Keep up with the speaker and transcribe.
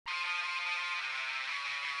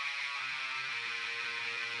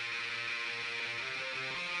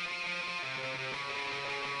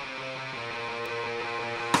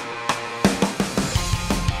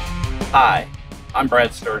Hi, I'm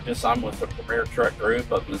Brad Sturgis. I'm with the Premier Truck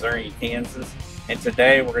Group of Missouri, Kansas, and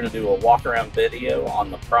today we're going to do a walk-around video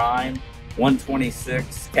on the Prime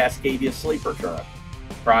 126 Cascadia sleeper truck.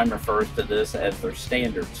 Prime refers to this as their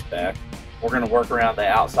standard spec. We're going to work around the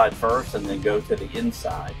outside first and then go to the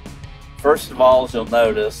inside. First of all, as you'll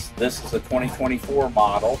notice, this is a 2024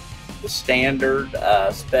 model, the standard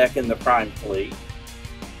spec in the Prime fleet.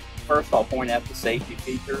 First, I'll point out the safety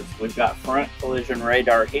features. We've got front collision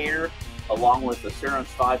radar here, along with Assurance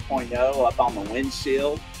 5.0 up on the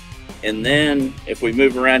windshield. And then if we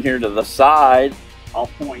move around here to the side, I'll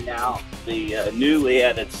point out the newly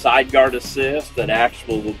added side guard assist that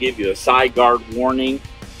actually will give you a side guard warning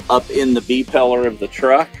up in the B-pillar of the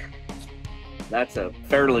truck. That's a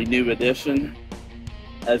fairly new addition.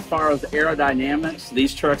 As far as aerodynamics,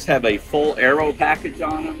 these trucks have a full aero package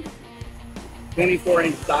on them.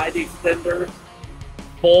 24-inch side extenders,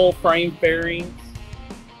 full frame fairings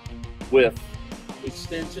with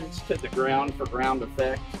extensions to the ground for ground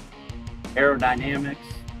effect, aerodynamics,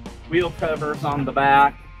 wheel covers on the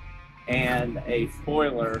back, and a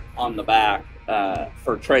spoiler on the back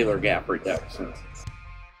for trailer gap reduction.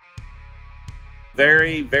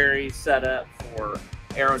 Very set up for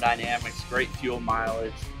aerodynamics, great fuel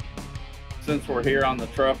mileage. Since we're here on the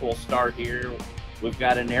truck, we'll start here. We've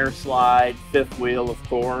got an air slide, fifth wheel, of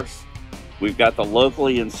course. We've got the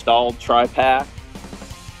locally installed tri-pack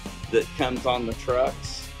that comes on the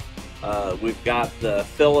trucks. We've got the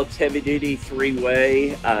Phillips heavy-duty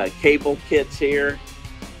three-way cable kits here.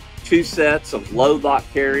 2 sets of load lock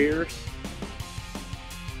carriers.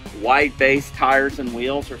 Wide base tires and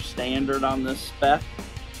wheels are standard on this spec.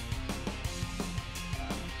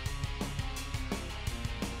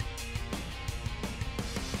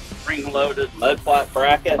 Spring-loaded mud flat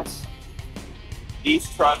brackets. These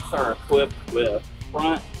trucks are equipped with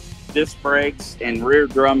front disc brakes and rear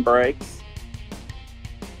drum brakes.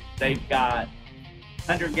 They've got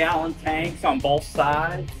 100-gallon tanks on both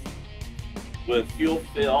sides with fuel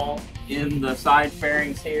fill in the side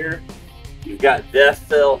fairings here. You've got depth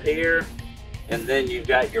fill here, and then you've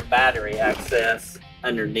got your battery access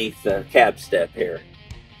underneath the cab step here.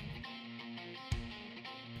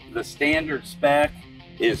 The standard spec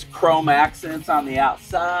is chrome accents on the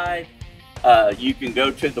outside. You can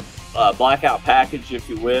go to the blackout package if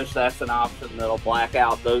you wish. That's an option that'll black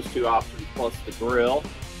out those 2 options plus the grille.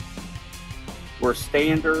 We're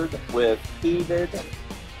standard with heated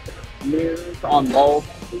mirrors on both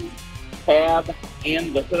the cab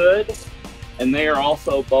and the hood, and they are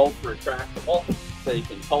also both retractable, so you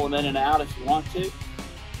can pull them in and out if you want to.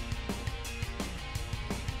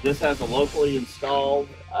 This has a locally installed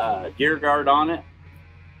gear guard on it.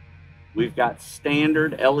 We've got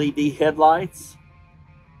standard LED headlights,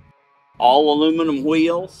 all aluminum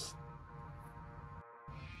wheels,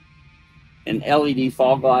 and LED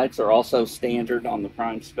fog lights are also standard on the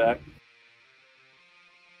Prime spec.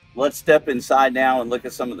 Let's step inside now and look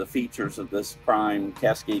at some of the features of this Prime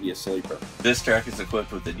Cascadia sleeper. This truck is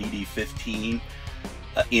equipped with the DD15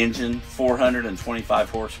 engine, 425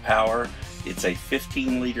 horsepower. It's a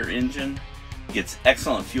 15-liter engine. Gets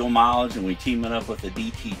excellent fuel mileage, and we team it up with a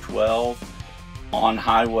DT12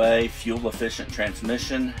 on-highway fuel-efficient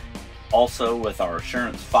transmission, also with our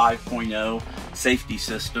Assurance 5.0 safety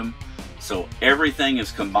system. So everything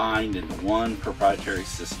is combined into one proprietary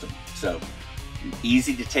system. So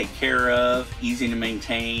easy to take care of, easy to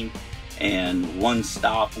maintain, and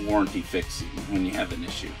one-stop warranty fixing when you have an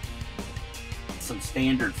issue. Some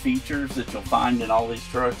standard features that you'll find in all these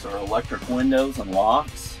trucks are electric windows and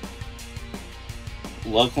locks,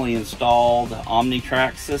 locally installed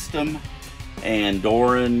OmniTrack system, and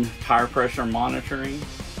door and tire pressure monitoring,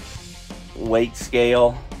 weight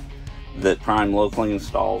scale that Prime locally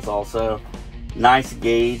installs also. Nice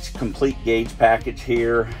gauge, complete gauge package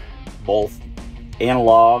here, both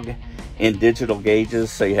analog and digital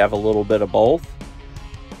gauges, so you have a little bit of both.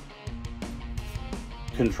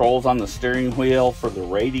 Controls on the steering wheel for the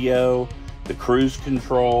radio, the cruise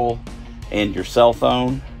control, and your cell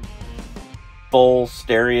phone. Full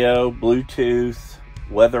stereo, Bluetooth,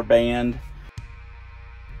 weather band,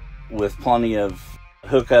 with plenty of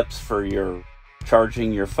hookups for your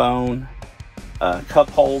charging your phone, cup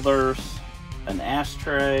holders, an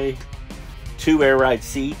ashtray, 2 air ride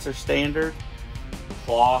seats are standard,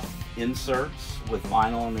 cloth inserts with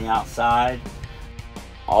vinyl on the outside,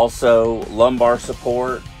 also lumbar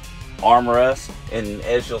support, armrest, and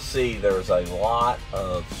as you'll see, there's a lot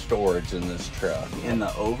of storage in this truck. In the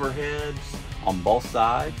overheads on both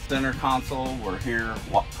sides, center console, we're here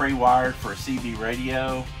pre-wired for a CB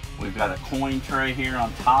radio. We've got a coin tray here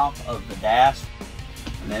on top of the dash,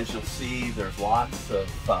 and as you'll see, there's lots of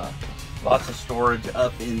Lots of storage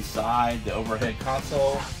up inside the overhead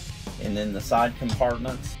console and then the side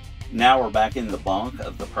compartments. Now we're back in the bunk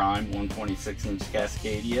of the Prime 126-inch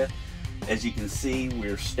Cascadia. As you can see,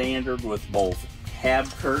 we're standard with both cab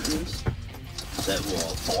curtains that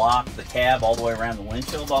will block the cab all the way around the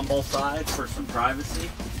windshield on both sides for some privacy.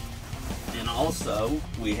 And also,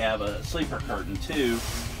 we have a sleeper curtain too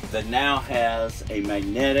that now has a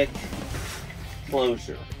magnetic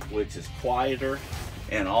closure, which is quieter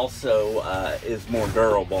and also is more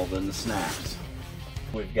durable than the snaps.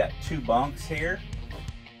 We've got two bunks here.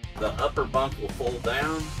 The upper bunk will fold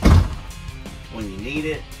down when you need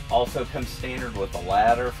it. Also comes standard with a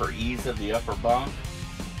ladder for ease of the upper bunk.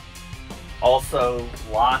 Also,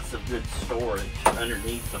 lots of good storage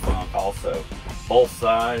underneath the bunk also. Both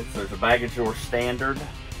sides, there's a baggage door standard.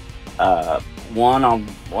 One on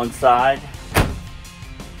one side,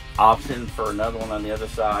 option for another one on the other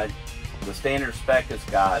side. The standard spec has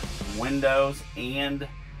got windows and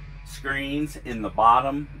screens in the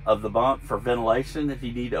bottom of the bunk for ventilation if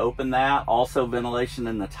you need to open that. Also ventilation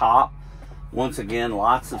in the top. Once again,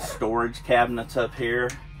 lots of storage cabinets up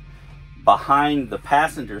here. Behind the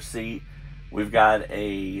passenger seat, we've got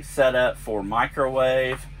a setup for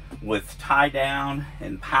microwave with tie down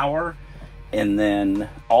and power. And then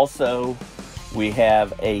also we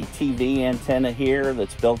have a TV antenna here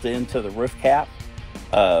that's built into the roof cap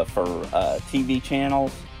for TV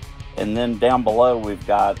channels. And then down below we've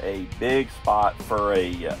got a big spot for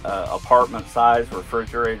a apartment size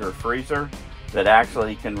refrigerator freezer that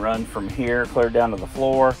actually can run from here clear down to the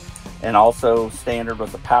floor, and also standard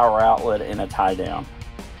with a power outlet and a tie down.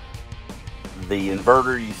 The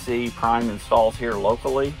inverter you see Prime installs here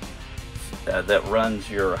locally that runs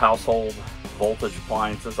your household voltage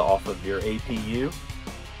appliances off of your APU.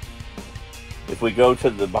 If we go to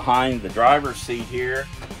the behind the driver's seat here,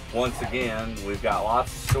 once again, we've got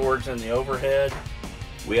lots of storage in the overhead.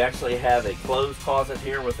 We actually have a clothes closet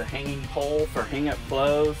here with a hanging pole for hang up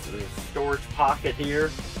clothes. There's a storage pocket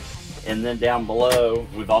here. And then down below,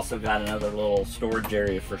 we've also got another little storage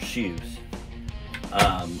area for shoes.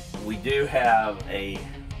 We do have a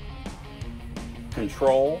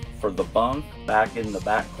control for the bunk back in the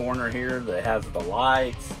back corner here that has the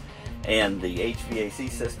lights and the HVAC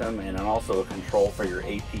system, and also a control for your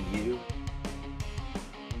APU.